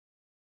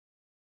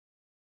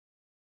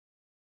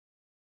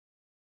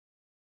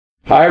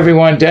Hi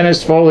everyone,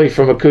 Dennis Foley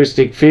from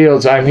Acoustic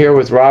Fields. I'm here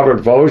with Robert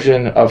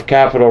Vosgien of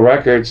Capitol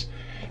Records,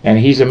 and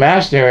he's a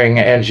mastering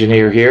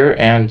engineer here,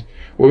 and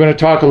we're going to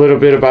talk a little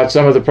bit about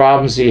some of the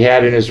problems he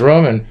had in his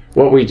room and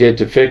what we did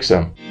to fix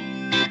them.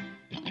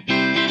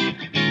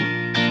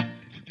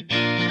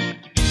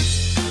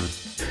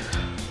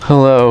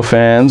 Hello,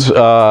 fans.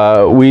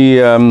 I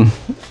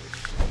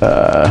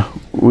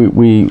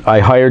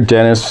hired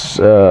Dennis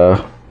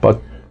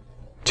about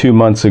 2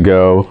 months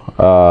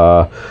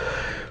ago.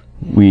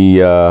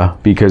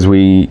 Because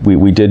we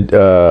did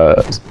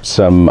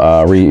some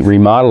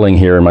remodeling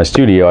here in my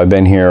studio. I've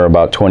been here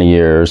about 20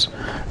 years,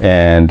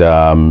 and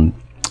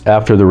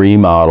after the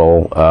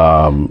remodel,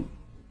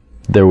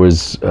 there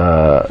was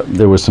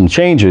some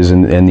changes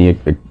in the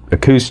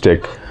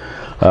acoustic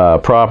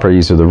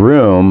properties of the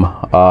room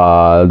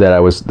that I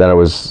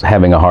was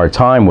having a hard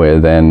time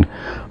with, and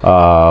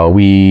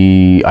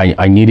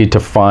I needed to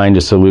find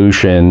a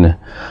solution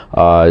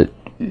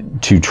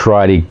to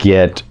try to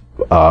get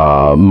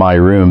my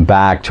room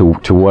back to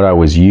what I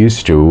was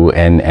used to,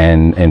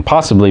 and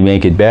possibly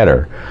make it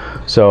better.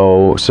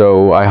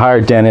 So I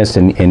hired Dennis,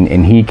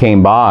 and he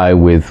came by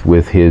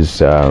with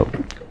his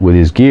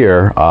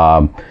gear,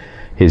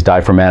 his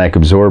diaphragmatic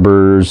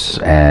absorbers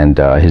and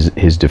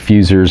his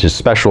diffusers, his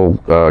special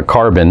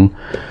carbon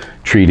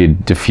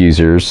treated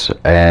diffusers,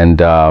 and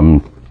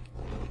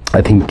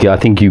I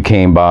think you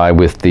came by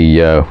with the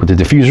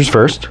diffusers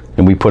first,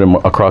 and we put them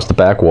across the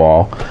back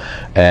wall,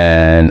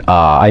 and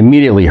I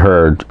immediately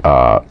heard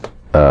a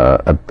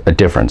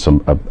difference,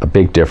 a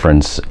big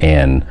difference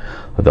in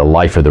the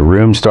life of the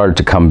room started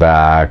to come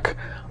back,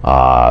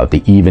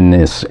 the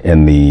evenness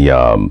in the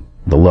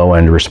low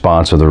end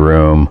response of the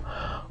room.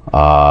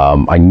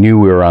 I knew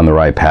we were on the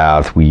right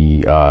path.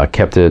 We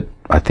kept it.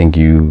 I think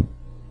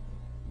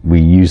we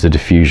used the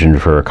diffusion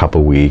for a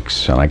couple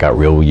weeks, and I got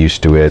real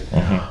used to it.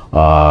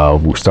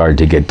 We started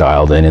to get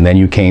dialed in, and then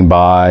you came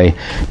by.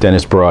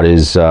 Dennis brought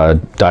his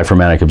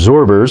diaphragmatic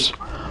absorbers,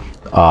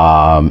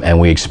 and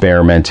we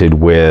experimented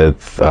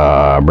with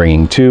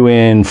bringing 2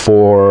 in,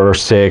 4,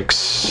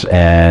 6,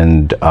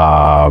 and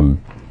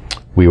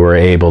we were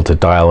able to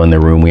dial in the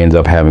room. We ended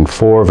up having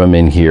 4 of them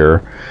in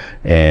here,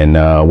 and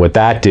what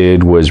that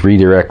did was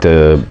redirect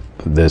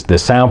the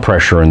sound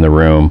pressure in the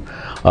room.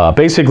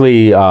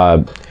 Basically,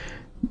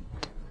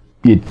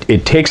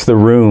 it takes the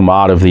room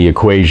out of the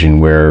equation,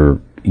 where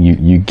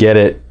you get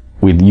it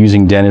with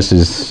using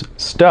Dennis's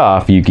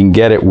stuff. You can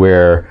get it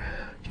where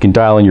you can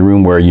dial in your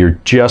room where you're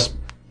just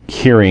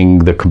hearing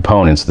the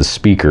components, the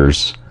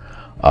speakers,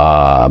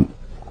 and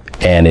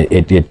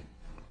it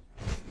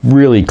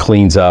really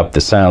cleans up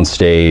the sound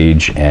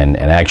stage, and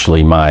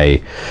actually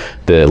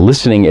the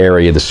listening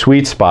area, the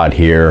sweet spot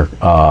here.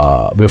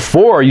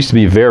 Before, it used to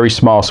be a very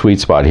small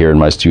sweet spot here in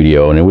my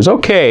studio, and it was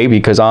okay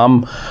because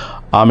I'm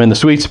in the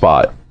sweet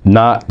spot.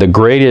 Not the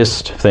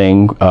greatest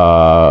thing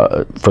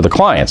for the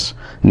clients.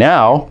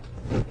 Now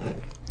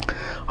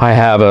I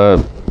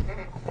have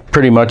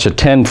pretty much a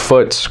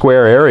 10-foot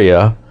square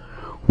area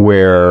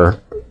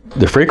where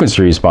the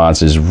frequency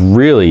response is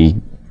really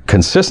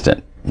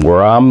consistent,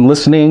 where I'm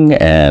listening,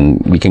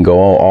 and we can go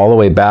all the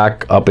way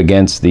back up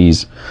against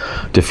these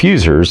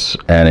diffusers,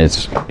 and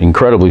it's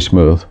incredibly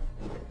smooth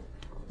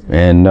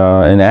and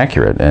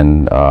accurate,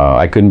 and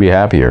I couldn't be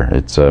happier.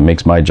 It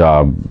makes my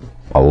job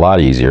a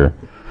lot easier.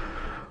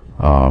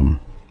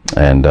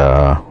 And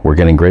we're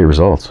getting great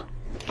results.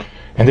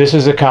 And this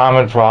is a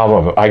common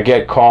problem. I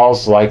get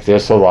calls like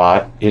this a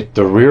lot.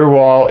 The rear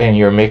wall in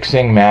your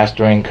mixing,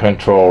 mastering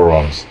control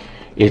rooms,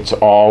 it's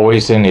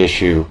always an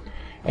issue.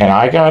 And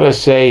I gotta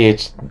say,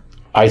 it's,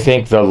 I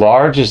think, the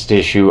largest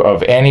issue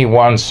of any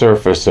one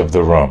surface of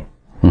the room.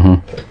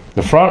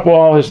 The front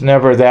wall is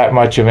never that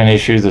much of an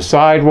issue. The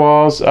side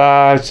walls,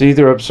 it's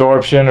either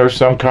absorption or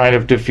some kind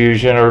of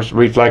diffusion or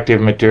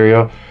reflective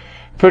material.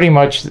 Pretty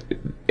much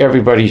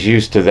everybody's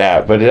used to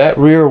that, but that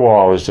rear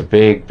wall is a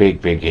big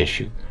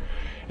issue,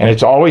 and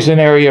it's always an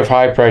area of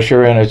high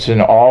pressure, and it's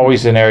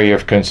always an area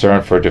of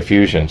concern for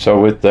diffusion. So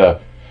with the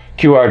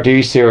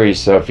QRD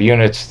series of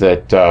units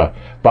that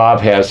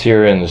Bob has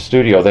here in the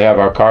studio, they have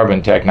our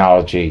carbon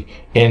technology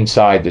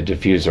inside the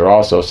diffuser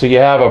also, so you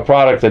have a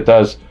product that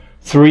does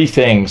 3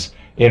 things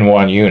in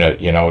one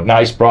unit. You know,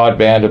 nice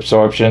broadband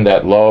absorption,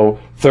 that low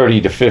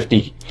 30 to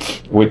 50,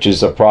 which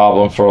is a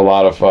problem for a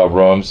lot of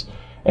rooms.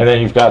 And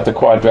then you've got the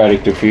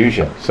quadratic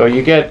diffusion. So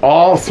you get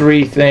all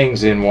 3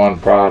 things in one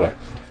product.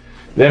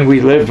 Then we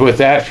lived with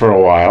that for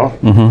a while.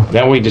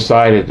 Then we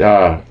decided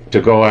to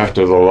go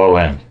after the low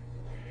end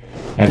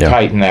and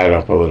tighten that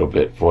up a little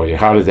bit for you.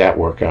 How did that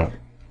work out?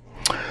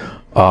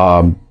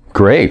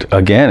 Great.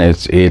 Again,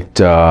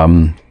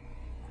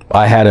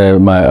 I had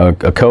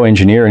a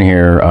co-engineer in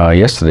here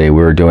yesterday.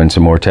 We were doing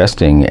some more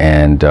testing,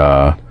 and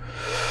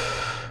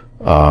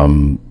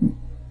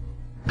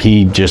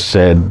he just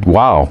said,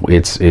 wow,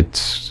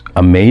 it's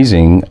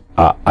amazing.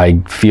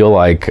 I feel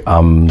like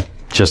I'm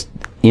just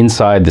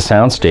inside the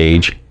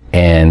soundstage,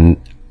 and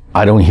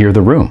I don't hear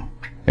the room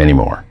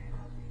anymore.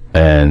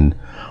 And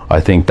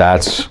I think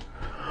that's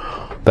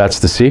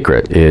the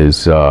secret,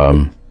 is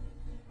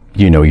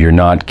you know, you're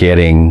not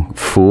getting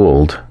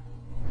fooled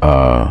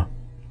by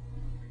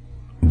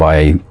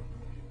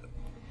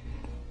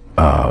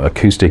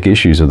acoustic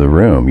issues of the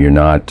room. You're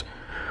not,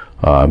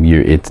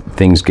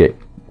 things get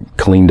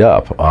cleaned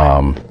up.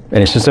 And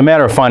it's just a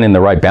matter of finding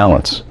the right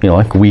balance. You know,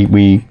 like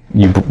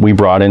we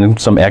brought in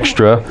some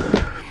extra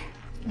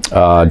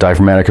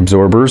diaphragmatic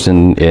absorbers,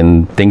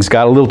 and things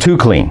got a little too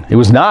clean. It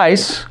was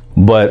nice,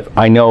 but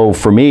I know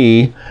for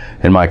me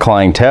and my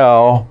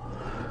clientele,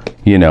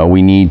 you know,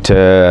 we need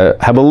to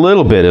have a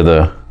little bit of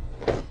the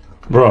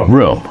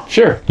room.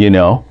 Sure. You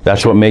know,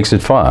 that's what makes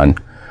it fun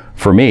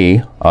for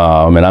me,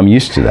 and I'm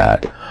used to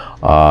that.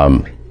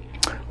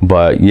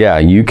 But yeah,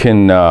 you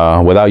can,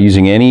 without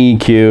using any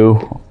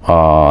EQ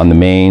on the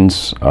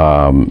mains,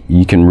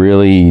 you can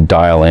really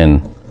dial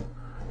in.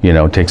 You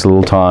know, it takes a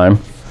little time,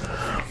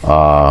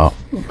 but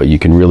you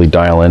can really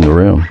dial in the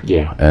room.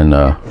 Yeah. And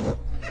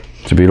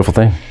it's a beautiful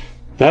thing.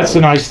 That's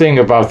the nice thing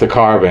about the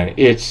carbon.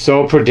 It's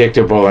so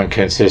predictable and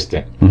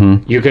consistent.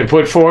 Mm-hmm. You can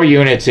put 4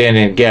 units in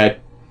and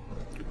get,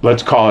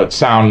 let's call it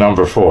sound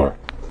number 4.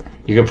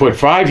 You can put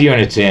 5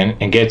 units in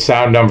and get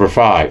sound number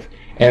 5.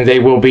 And they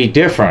will be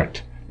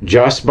different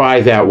just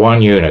by that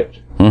 1 unit.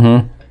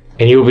 Mm-hmm.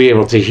 And you'll be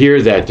able to hear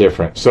that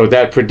difference. So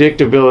that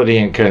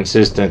predictability and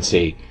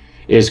consistency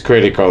is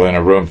critical in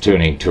a room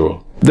tuning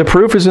tool. The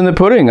proof is in the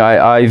pudding.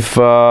 I've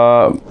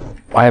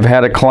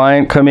had a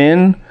client come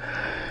in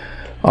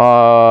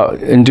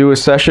and do a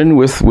session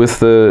with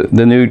the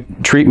new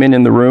treatment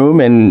in the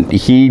room, and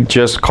he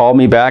just called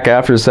me back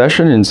after the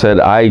session and said,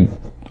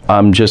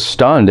 I'm just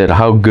stunned at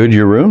how good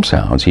your room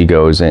sounds. He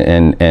goes,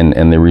 and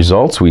the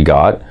results we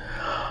got,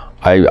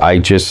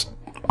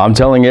 I'm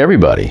telling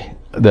everybody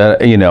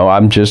that, you know,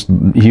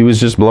 he was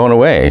just blown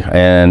away.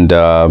 And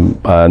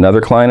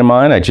another client of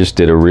mine, I just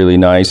did a really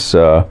nice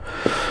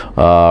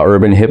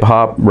urban hip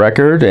hop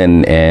record,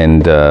 and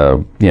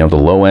you know, the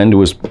low end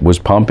was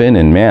pumping,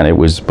 and man, it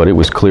was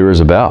clear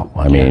as a bell.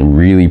 I mean,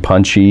 really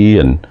punchy,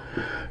 and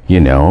you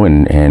know,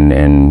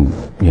 and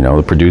you know,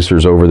 the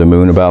producer's over the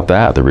moon about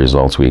that, the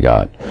results we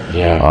got.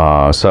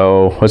 Yeah.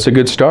 So it's a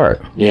good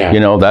start. Yeah. You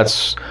know,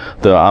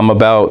 I'm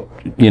about,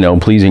 you know,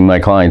 pleasing my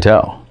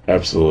clientele.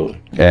 Absolutely.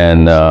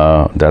 And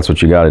that's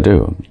what you got to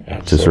do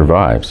to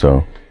survive.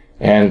 So.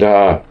 And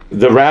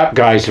the rap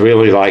guys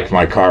really like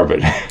my carbon.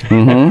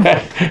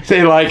 Mm-hmm.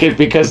 They like it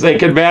because they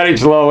can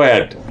manage low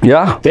end.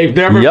 Yeah. They've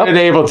never been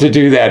able to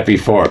do that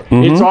before.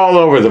 Mm-hmm. It's all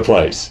over the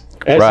place,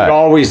 as it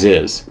always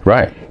is.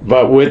 Right.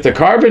 But with the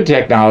carbon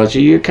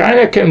technology, you kind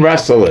of can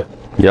wrestle it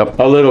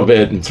a little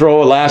bit and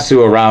throw a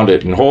lasso around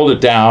it and hold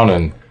it down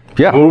and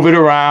move it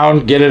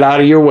around, get it out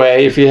of your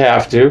way if you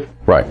have to.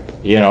 Right.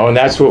 You know, and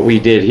that's what we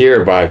did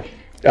here by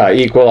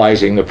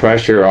equalizing the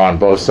pressure on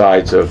both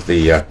sides of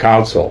the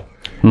console.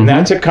 Mm-hmm. And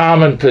that's a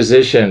common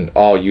position,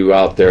 all you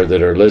out there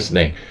that are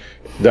listening.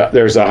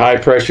 There's a high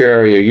pressure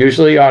area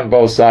usually on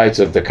both sides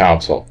of the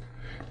console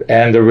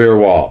and the rear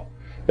wall.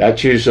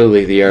 That's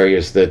usually the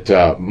areas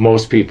that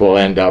most people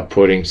end up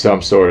putting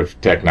some sort of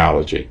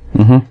technology,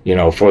 you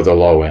know, for the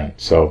low end.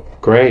 So,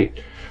 great.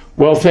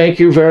 Well, thank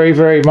you very,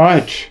 very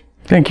much.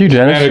 Thank you,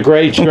 Dennis. It's been a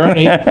great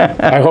journey.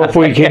 I hope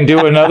we can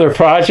do another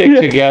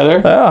project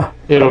together. Yeah.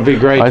 It'll be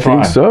great fun. I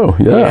think so,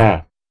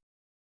 yeah.